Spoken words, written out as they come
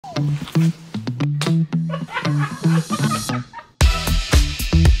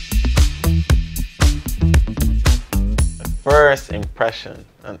First impression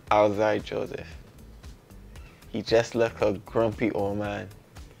on outside Joseph. He just looked a grumpy old man.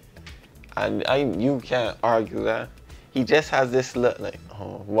 And you can't argue that. He just has this look like,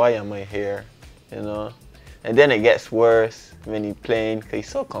 oh, why am I here? You know? And then it gets worse when he's playing because he's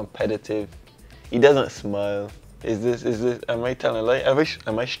so competitive. He doesn't smile. Am I telling a lie?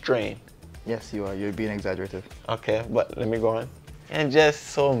 Am I straying? Yes, you are. You're being exaggerative. Okay, but let me go on. And just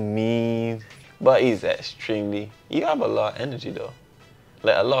so mean. But he's extremely, you have a lot of energy though.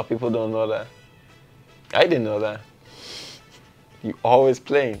 Like a lot of people don't know that. I didn't know that. You always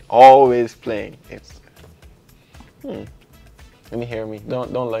playing, always playing. It's, Let me hear me.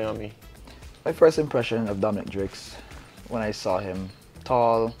 Don't lie on me. My first impression of Dominic Drakes, when I saw him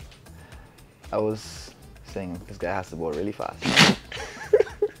tall, I was saying this guy has to bowl really fast.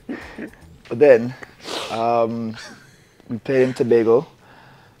 But then we played in Tobago.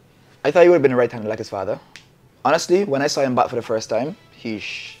 I thought he would have been a right-hander like his father. Honestly, when I saw him bat for the first time, he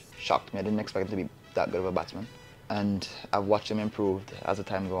shocked me. I didn't expect him to be that good of a batsman. And I've watched him improve as the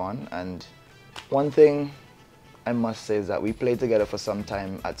time go on. And one thing I must say is that we played together for some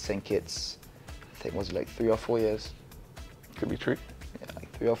time at St. Kitts. I think it was like 3 or 4 years. Could be true. Yeah,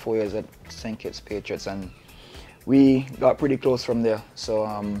 like 3 or 4 years at St. Kitts Patriots, and we got pretty close from there. So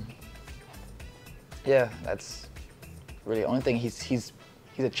yeah, that's really the only thing. He's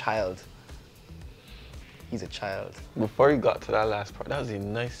a child. He's a child. Before you got to that last part, that was the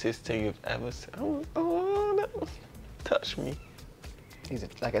nicest thing you've ever said. Oh, that touched me.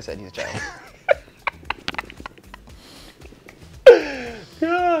 Like I said, he's a child.